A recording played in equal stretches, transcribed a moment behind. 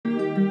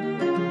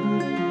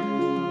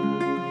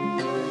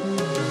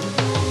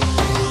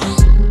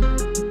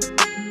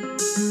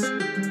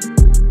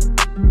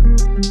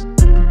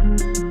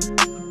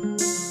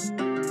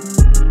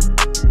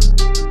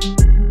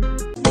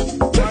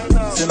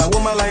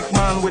like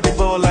man with the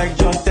ball like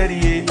John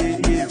Terry.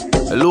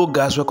 Hello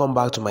guys, welcome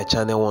back to my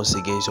channel once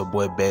again. It's your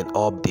boy Ben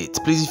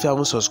Update. Please, if you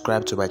haven't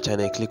subscribed to my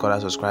channel, click on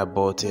that subscribe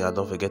button and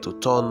don't forget to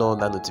turn on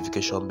that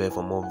notification bell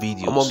for more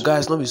videos. Come on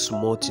guys, not be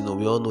smart,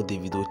 we all know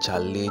Davido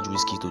challenge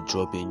Wizkid to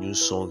drop a new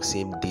song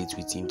same date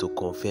with him to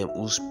confirm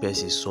whose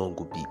best song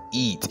will be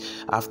it.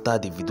 After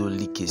Davido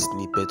leak a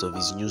snippet of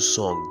his new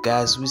song,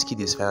 guys, Wizkid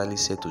is finally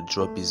set to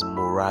drop his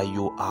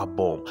MORAYO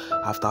album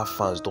after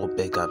fans don't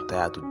beg and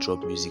tired to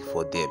drop music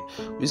for them.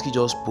 Wizkid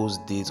just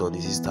posted dates on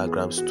his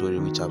Instagram story,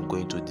 which I'm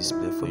going to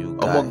display for you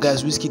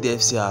guys. Wizkid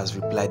FC has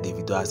replied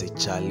Davido as a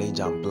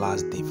challenge and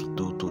blast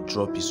Davido to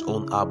drop his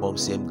own album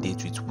same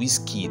date with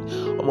Wizkid.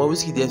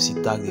 Wizkid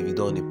FC tagged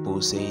Davido on a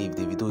post saying if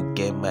Davido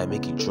get mind,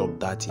 make it drop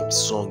that him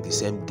song the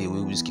same day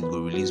when Wizkid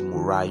will release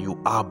MORAYO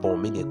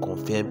album, make they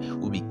confirm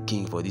who be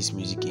king for this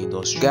music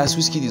industry. Guys,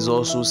 Wizkid is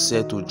also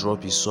set to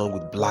drop his song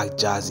with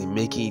blacqJerzee,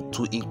 making it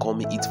two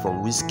incoming hits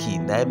from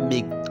Wizkid. Now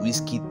make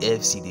Wizkid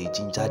FC the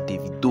ginger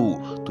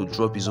Davido to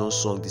drop his own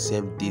song the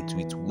same date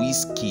with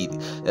Wizkid.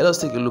 Let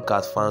us take a look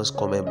at fans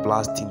comment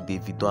blasting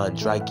Davido and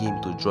dragging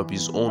him to drop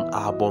his own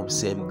album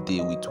same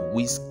day with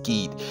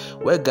Wizkid.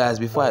 Well guys,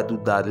 before I do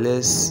that,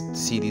 let's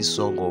see this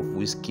song of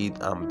Wizkid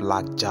and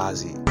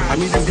blacqJerzee. I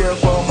meet this girl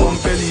from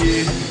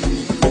Montpellier.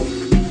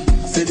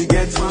 Say the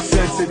get too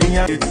set, say the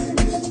yank.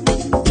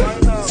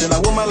 Say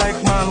a woman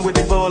like man with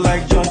the ball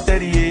like John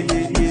Terry.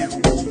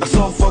 I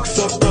saw fucks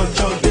up,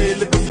 touch all day,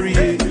 look free.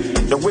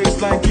 The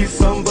waistline keeps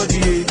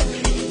somebody.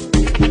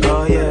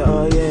 Oh yeah.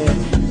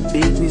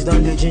 Big wiz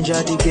done the ginger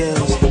the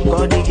girls.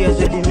 Call the girls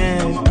with the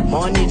men.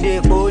 Money they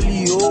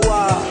holy, oh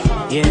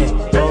wow.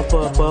 Yeah,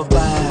 puff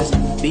pass.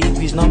 Big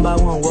wiz number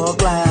one world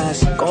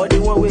class. Call the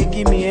one way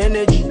give me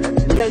energy.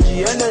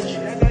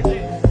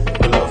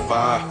 Pull up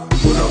fire.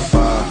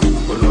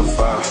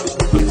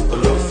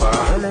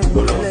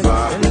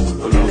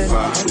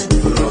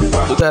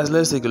 So guys,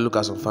 let's take a look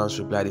at some fans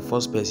reply. The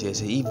first person here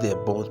say if they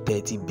born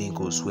 30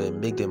 bingos, well,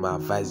 make them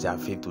advise their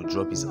fave to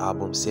drop his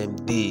album same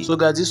day. So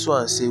guys, this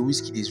one say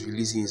Wizkid is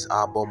releasing his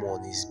album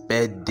on his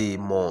birthday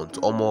month.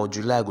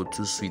 July go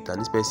too sweet,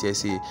 and this person here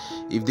say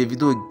if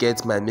Davido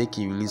gets mind, make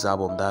him release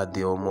album that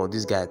day.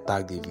 This guy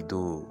tag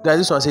Davido. Guys,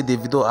 this one say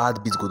Davido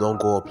heartbeat don't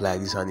go up like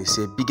this, and he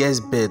say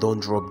biggest bet don't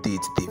drop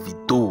date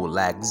Davido.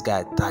 Like this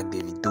guy tag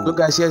Davido. So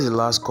guys, here's the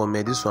last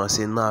comment. This one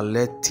say now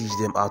let's teach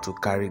them how to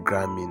carry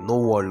Grammy. No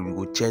worry, we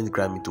will change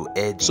Grammy to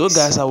edit. So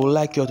guys, I would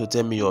like you all to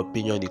tell me your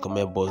opinion in the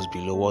comment box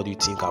below. What do you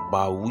think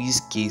about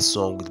Wizkid's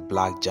song with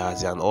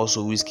blacqJerzee and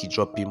also Wizkid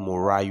dropping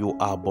MORAYO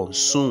album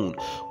soon?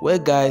 Well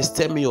guys,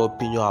 tell me your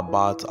opinion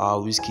about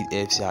how Wizkid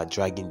FC are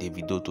dragging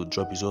Davido to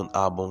drop his own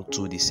album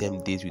to the same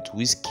date with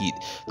Wizkid.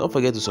 Don't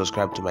forget to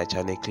subscribe to my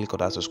channel, click on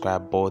that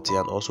subscribe button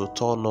and also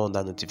turn on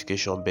that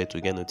notification bell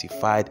to get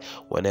notified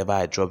whenever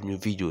I drop new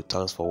video.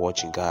 Thanks for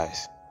watching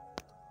guys.